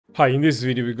Hi, in this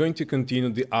video we're going to continue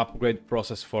the upgrade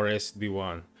process for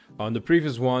SD-WAN. On the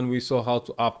previous one we saw how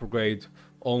to upgrade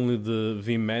only the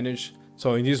vManage.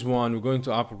 So in this one we're going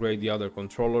to upgrade the other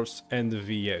controllers and the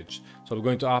vEdge. So we're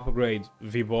going to upgrade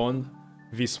vBond,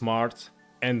 vSmart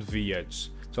and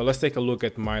vEdge. So let's take a look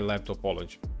at my lab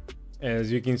topology.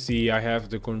 As you can see, I have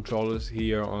the controllers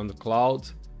here on the cloud,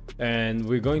 and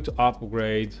we're going to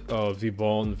upgrade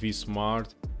vBond,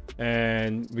 vSmart,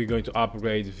 and we're going to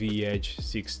upgrade vEdge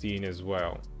 16 as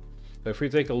well. So if we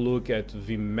take a look at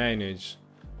vManage,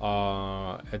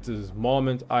 at this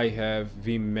moment I have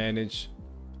vManage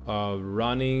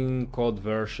running code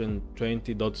version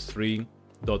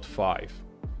 20.3.5.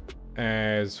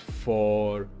 As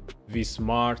for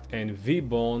vSmart and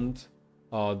vBond,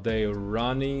 they're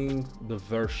running the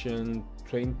version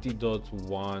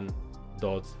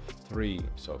 20.1.3.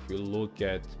 So if we look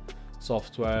at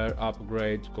software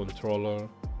upgrade controller,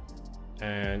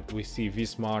 and we see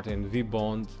vSmart and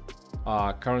vBond,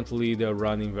 currently they're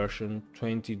running version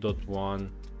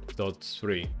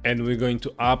 20.1.3, and we're going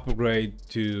to upgrade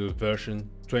to version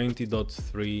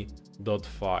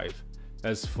 20.3.5.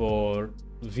 As for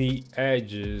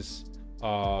vEdges,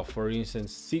 for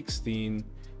instance 16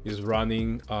 is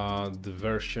running the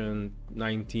version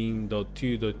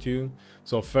 19.2.2.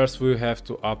 So first we have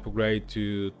to upgrade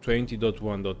to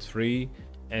 20.1.3,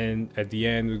 and at the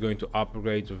end we're going to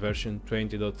upgrade to version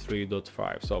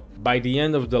 20.3.5. So by the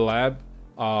end of the lab,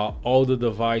 all the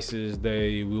devices,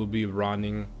 they will be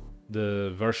running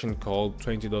the version called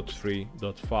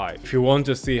 20.3.5. If you want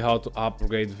to see how to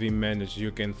upgrade vManage,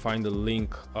 you can find the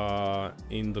link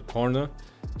in the corner.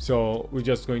 So we're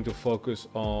just going to focus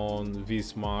on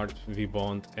vSmart,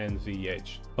 vBond and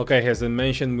vEdge. Okay, as I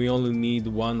mentioned, we only need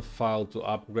one file to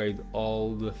upgrade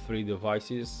all the three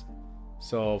devices.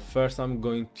 So first I'm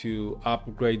going to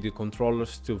upgrade the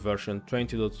controllers to version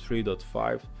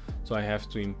 20.3.5. So I have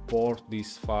to import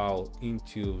this file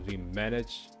into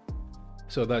vManage.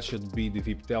 So that should be the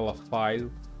viptela file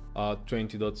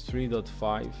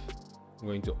 20.3.5. I'm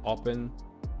going to open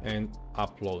and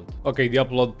upload. Okay, the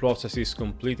upload process is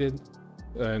completed,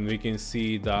 and we can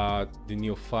see that the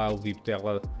new file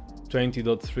viptela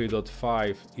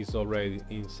 20.3.5 is already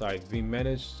inside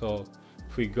vManage. So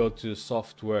if we go to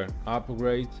software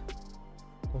upgrade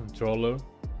controller,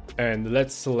 and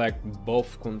let's select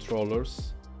both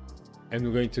controllers, and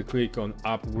we're going to click on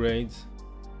upgrade.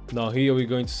 Now here we're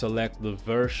going to select the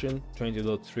version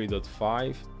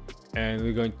 20.3.5, and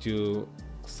we're going to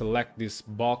select this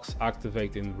box,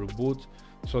 activate and reboot,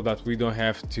 so that we don't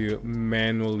have to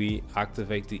manually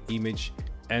activate the image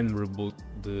and reboot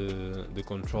the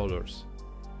controllers.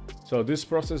 So this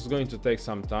process is going to take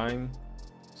some time.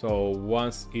 So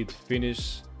once it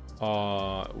finishes,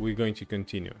 we're going to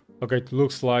continue. Okay, it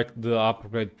looks like the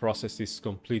upgrade process is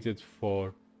completed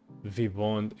for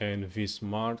vBond and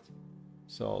vSmart.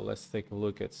 So let's take a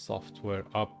look at software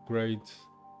upgrade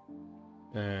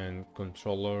and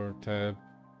controller tab,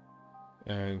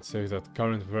 and it says that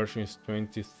current version is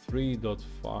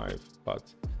 23.5,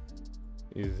 but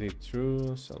is it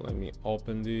true? So let me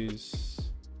open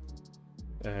this,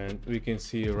 and we can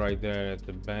see right there at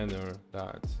the banner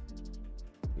that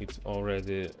it's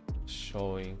already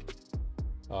showing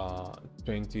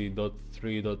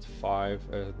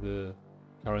 20.3.5 as the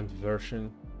current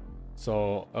version.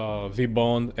 So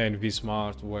vBond and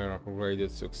vSmart were upgraded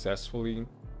successfully.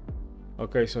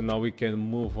 Okay, so now we can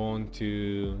move on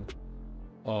to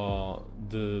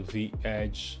the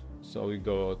vEdge. So we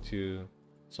go to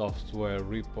software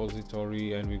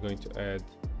repository, and we're going to add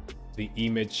the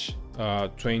image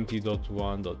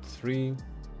 20.1.3.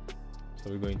 So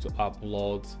we're going to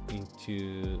upload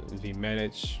into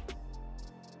vManage.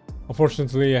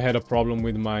 Unfortunately, I had a problem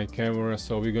with my camera,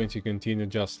 so we're going to continue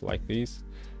just like this.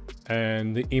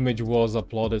 And the image was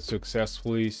uploaded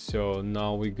successfully. So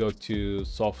now we go to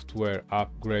software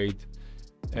upgrade,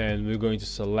 and we're going to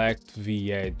select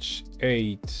vEdge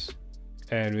 8,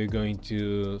 and we're going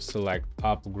to select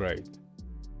upgrade,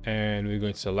 and we're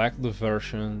going to select the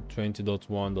version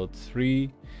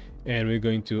 20.1.3, and we're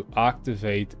going to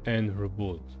activate and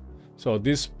reboot. So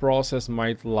this process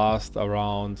might last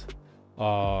around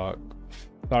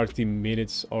 30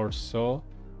 minutes or so,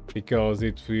 because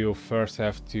it will first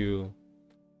have to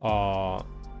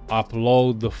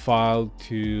upload the file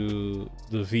to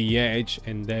the vEdge,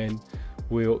 and then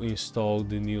we'll install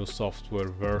the new software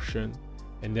version,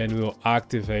 and then we'll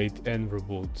activate and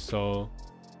reboot. So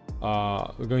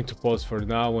we're going to pause for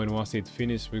now, and once it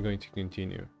finishes we're going to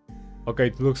continue. Okay,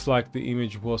 it looks like the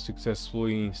image was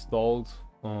successfully installed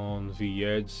on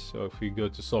vEdge. So if we go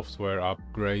to software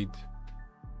upgrade,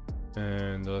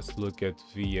 and let's look at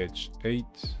vEdge 8.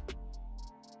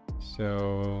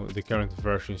 So the current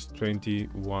version is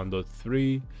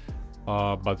 21.3,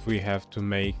 but we have to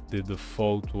make the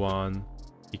default one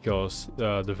because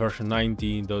the version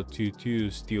 19.22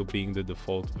 is still being the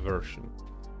default version.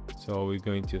 So we're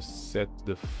going to set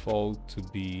default to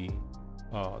be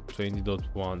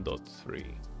 20.1.3.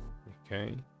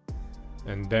 okay,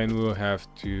 and then we'll have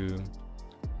to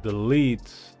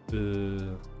delete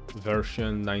the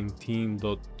version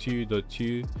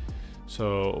 19.2.2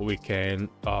 so we can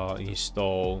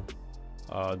install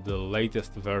the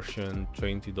latest version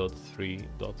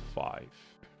 20.3.5.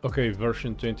 okay,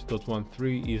 version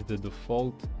 20.13 is the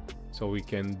default, so we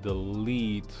can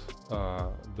delete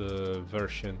the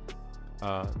version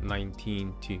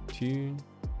 19.2.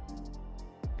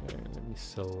 okay, let me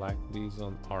select this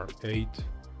on R8,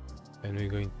 and we're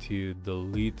going to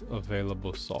delete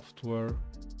available software.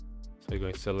 So we're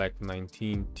going to select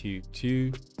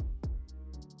 19.2.2.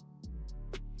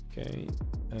 okay,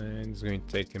 and it's going to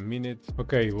take a minute.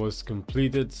 Okay, it was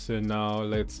completed, so now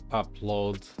let's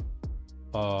upload.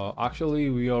 Actually,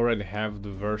 we already have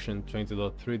the version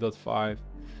 20.3.5.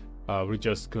 We're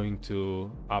just going to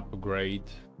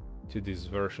upgrade to this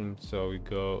version, so we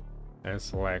go and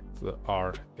select the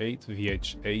R8,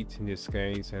 vEdge 8 in this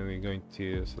case, and we're going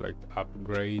to select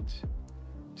upgrade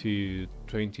to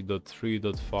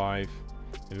 20.3.5,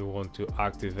 and we want to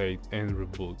activate and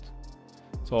reboot.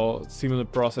 So similar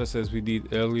process as we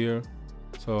did earlier,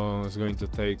 so it's going to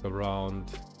take around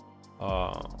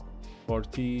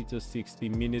 40 to 60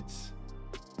 minutes.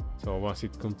 So once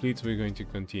it completes, we're going to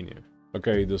continue.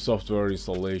 Okay, the software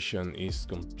installation is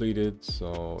completed.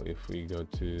 So if we go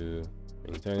to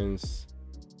maintenance,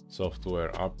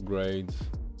 software upgrade,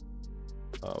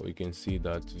 we can see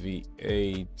that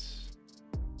V8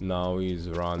 now is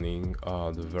running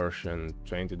the version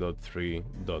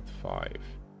 20.3.5.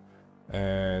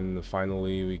 And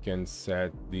finally, we can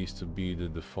set this to be the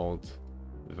default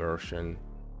version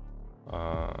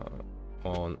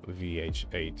on vEdge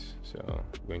 8. So I'm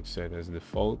going to set as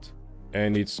default,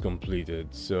 and it's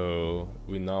completed. So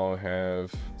we now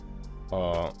have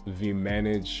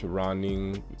vManage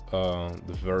running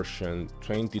the version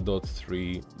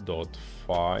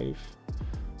 20.3.5.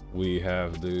 we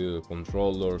have the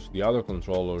controllers, the other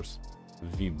controllers,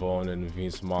 vBond and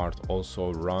vSmart,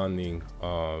 also running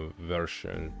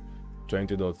version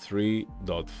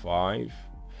 20.3.5,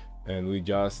 and we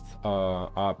just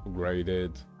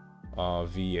upgraded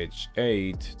vEdge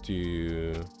 8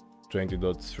 to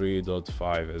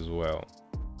 20.3.5 as well.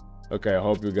 Okay, I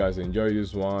hope you guys enjoyed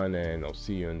this one, and I'll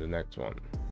see you in the next one.